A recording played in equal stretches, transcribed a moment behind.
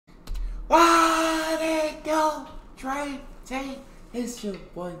What it go? Trade Tate. It's your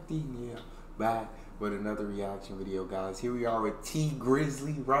boy Neal back with another reaction video, guys. Here we are with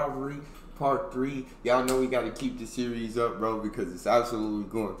Grizzley Robbery Part 3. Y'all know we got to keep the series up, bro, because it's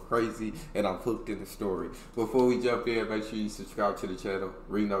absolutely going crazy and I'm hooked in the story. Before we jump in, make sure you subscribe to the channel,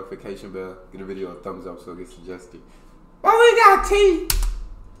 ring notification bell, give the video a thumbs up so it gets suggested. But we got T.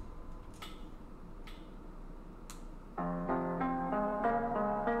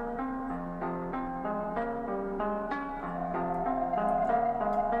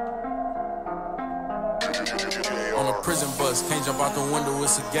 On a prison bus, can't jump out the window,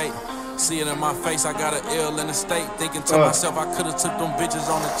 it's a gate. See it in my face, I got an L in the state. Thinking to myself, I could've took them bitches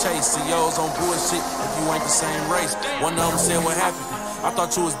on the chase. CEOs on bullshit if you ain't the same race. One of them said, what happened? I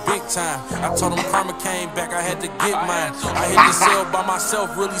thought you was big time. I told him karma came back, I had to get mine. I hit the cell by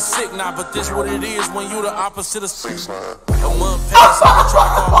myself, really sick now. But this what it is when you the opposite of 6 9. A month passed, I try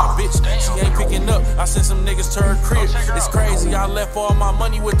to call my bitch. She ain't picking up, I sent some niggas to her crib. It's crazy, I left all my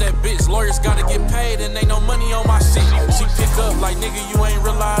money with that bitch. Lawyers gotta get paid and ain't no money on my shit. She pick up like, nigga, you ain't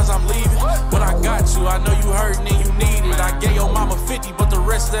realize I'm leaving. But I got you, I know you hurting and you need it. I gave your mama 50, but the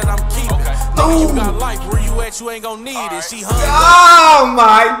rest that I'm keeping. Nigga, you got life, where you at, you ain't gon' need it. She hung up. Oh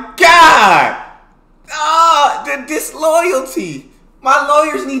my God! Oh, the disloyalty. My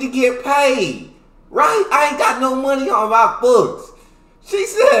lawyers need to get paid, right? I ain't got no money on my books. She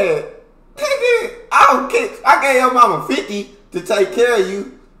said, nigga, I don't care. I gave your mama 50 to take care of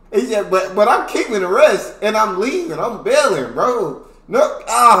you. He said, but I'm keeping the rest and I'm leaving. I'm bailing, bro. No,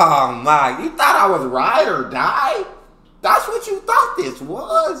 oh my, you thought I was ride or die? That's what you thought this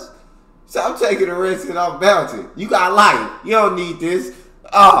was? So I'm taking the rest and I'm bouncing. You got life. You don't need this.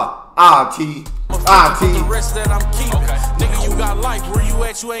 T. The rest that I'm keeping. Nigga, you got life. Where you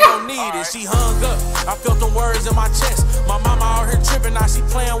at, you ain't gon' need it. She hung up. I felt the words in my chest. My mama out here tripping, now she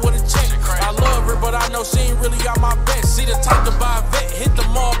playing with a check. I love her, but I know she ain't really got my best. See the type to buy a vet, hit the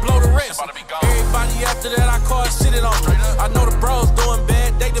mall, blow the rest. Everybody after that, I call it shitted on me. I know the bros doing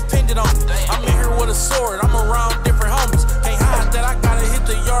bad, they depended on me. I'm in here with a sword, I'm around different homies. Can't hide that, I gotta hit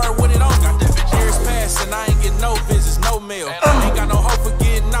the yard with it on me. Years passing, I ain't get no visits, no mail. Ain't got no hope for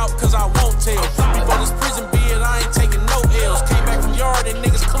getting out, cause I won't tell. Before this prison bid, I ain't taking no L's. Came back from yard and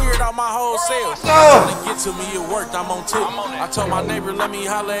niggas cleared out my whole cell. Trying to get to me, it worked, I'm on tip. I told my neighbor, let me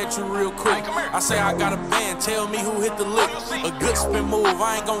holler at you real quick. I say I got a band, tell me who hit the lick. A good spin move,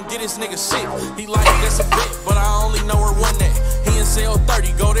 I ain't gon' get this nigga shit. He like, that's a bit, but I only know where one at. He in cell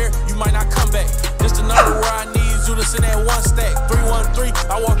 30, go there, you might not come back. Just the number where I need you to send that one stack. 313,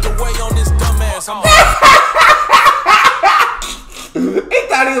 I walked away on this dumbass. He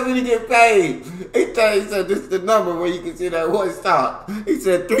thought he was gonna get paid. He said this is the number where you can see that one stop. He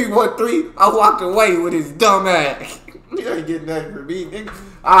said 313. I walked away with his dumb ass. You ain't getting nothing from me, nigga.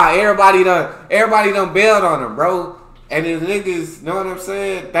 Everybody done bailed on him, bro. And his niggas, know what I'm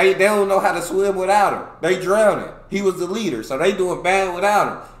saying? They don't know how to swim without him. They drowning. He was the leader, so they doing bad without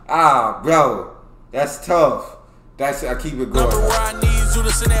him. Bro, that's tough. I keep it going. Number where I need you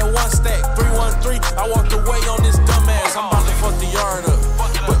to send that one stack. 313. I walked away on this dumbass. I'm about to fuck the yard up.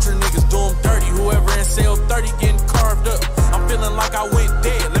 But your niggas do them dirty. Whoever in cell 30 getting carved up. I'm feeling like I went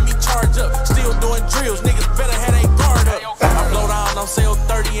dead. Let me charge up. Still doing drills. Niggas better have their guard up. I blow down on cell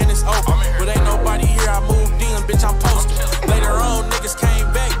 30 and it's open. But ain't nobody here. I moved in, bitch. I'm posted. Later on, niggas came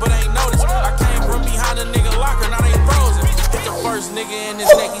back, but ain't noticed. I came from behind a nigga locker. Now they frozen. Hit the first nigga in his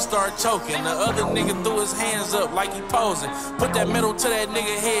neck. He started choking. The other nigga threw his hands up like he posing. Put that metal to that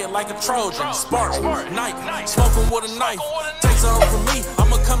nigga head like a Trojan. Spark, Nike, smoking with a knife. Take something from me,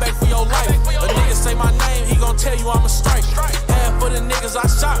 I'ma come back for your life. A nigga say my name, he gon' tell you I'm a strike. Half of the niggas I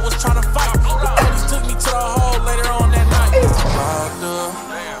shot was trying to fight. The police took me to the hole later on that night.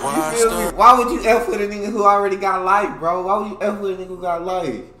 Why would you F with a nigga who already got life, bro? Why would you F with a nigga who got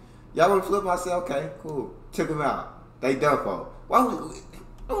life? Y'all wanna flip myself? Okay, cool. Took him out. They done for. Why would you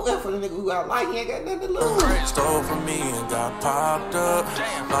F with a nigga who got life? He ain't got nothing to lose. Stole from me and got popped up,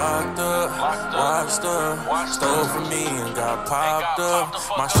 locked up, watched up. Stole from me and got popped up.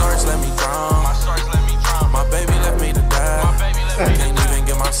 My shorts let me drown. My baby left me to die. Can't even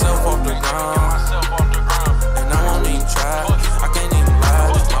get myself off the ground. And I won't even try. I can't even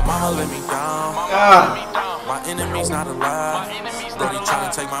lie. My mama let me down. My enemy's not alive. Brody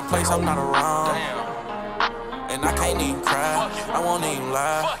trying to take my place, I'm not around. And I can't even cry, I won't even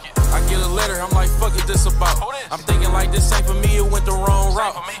lie. I get a letter, I'm like, fuck is this about? I'm thinking like this ain't for me, it went the wrong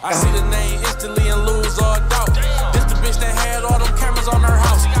route. I see the name instantly and lose all doubt. This the bitch that had all them cameras on her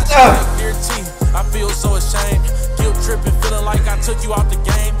house. Dear T, I feel so ashamed. Guilt tripping, feeling like I took you out the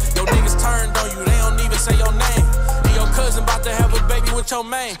game. Your niggas turned on you, they don't even say your name. And your cousin about to have a baby with your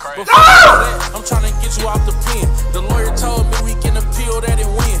man. Before that, I'm trying to get you out the pen. The lawyer told me we can appeal that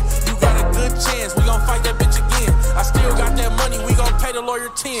and win. You got a good chance, we gon' fight that bitch again. I still got that money, we gon' pay the lawyer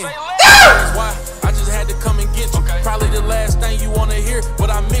 10. That's why I just had to come and get you. Probably the last thing you wanna hear,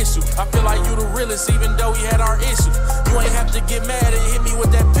 but I miss you. I feel like you the realest, even though we had our issues. You ain't have to get mad and hit me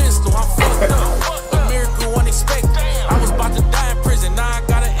with that pistol. I'm fucked up, a miracle unexpected. I was about to die in prison, now I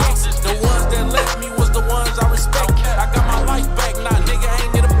got an exit. The ones that left me was the ones I respect. I got my life back, now nigga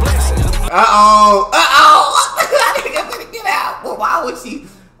ain't it a blessing. Nigga better get out. Well, why would she?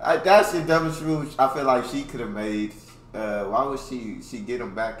 That's the dumbest rule I feel like she could have made. Why would she get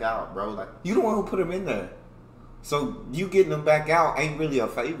him back out, bro? Like, you the one who put him in there. So you getting him back out ain't really a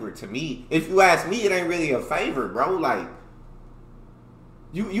favor to me. If you ask me, it ain't really a favor, bro. Like,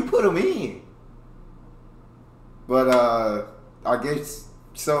 you put him in. But I guess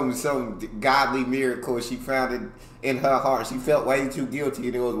some godly miracle, she found it in her heart. She felt way too guilty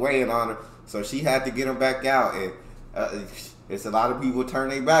and it was weighing on her. So she had to get him back out. And it's a lot of people turn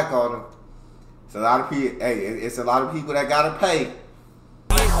their back on him. It's a lot of people. Hey, it's a lot of people that gotta pay.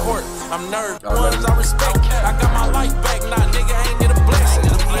 I'm nervous, ones I respect. I got my life back, nah, nigga ain't it a blessing.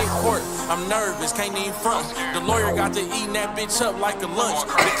 I'm nervous, can't even front. The lawyer got to eating that bitch up like a lunch.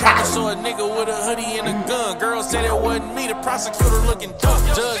 The counter saw a nigga with a hoodie and a gun. Girl said it wasn't me, the prosecutor looking tough.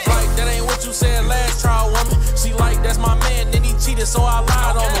 Judge like, that ain't what you said last trial, woman. She like, that's my man, then he cheated, so I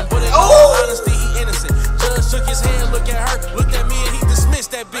lied on him. But in all honesty, he innocent. Judge shook his hand, looked at her, looked at me, and he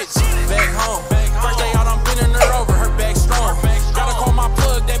dismissed that bitch. Back home, first day out, I'm bending her over, her back strong. Gotta call my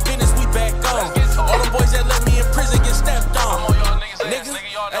plug, that business, we back on. All the boys that left me in prison get stepped on. Niggas,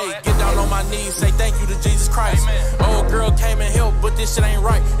 hey, get down on my knees, say thank you to Jesus Christ. Old girl came and helped, but this shit ain't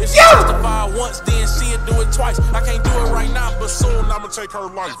right. If she testified once, then she'll do it twice. I can't do it right now, but soon I'ma take her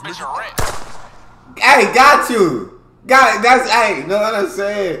life. Hey, got you. Hey, know what I'm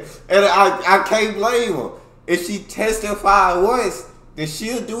saying? And I can't blame her. If she testified once, then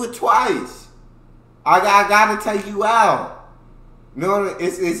she'll do it twice. I gotta take you out. No,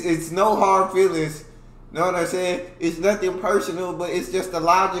 it's no hard feelings. Know what I'm saying? It's nothing personal, but it's just a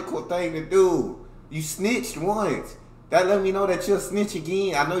logical thing to do. You snitched once. That let me know that you'll snitch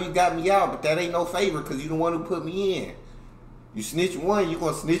again. I know you got me out, but that ain't no favor because you the one who put me in. You snitch one, you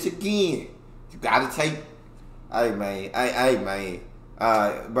gonna snitch again. You gotta take. Hey man.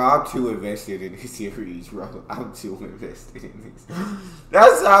 Bro, I'm too invested in this series, bro. I'm too invested in this.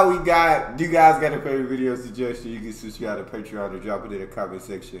 That's how we got. You guys got a favorite video suggestion? You can subscribe to Patreon or drop it in the comment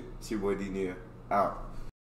section. It's your boy D Neal. Out.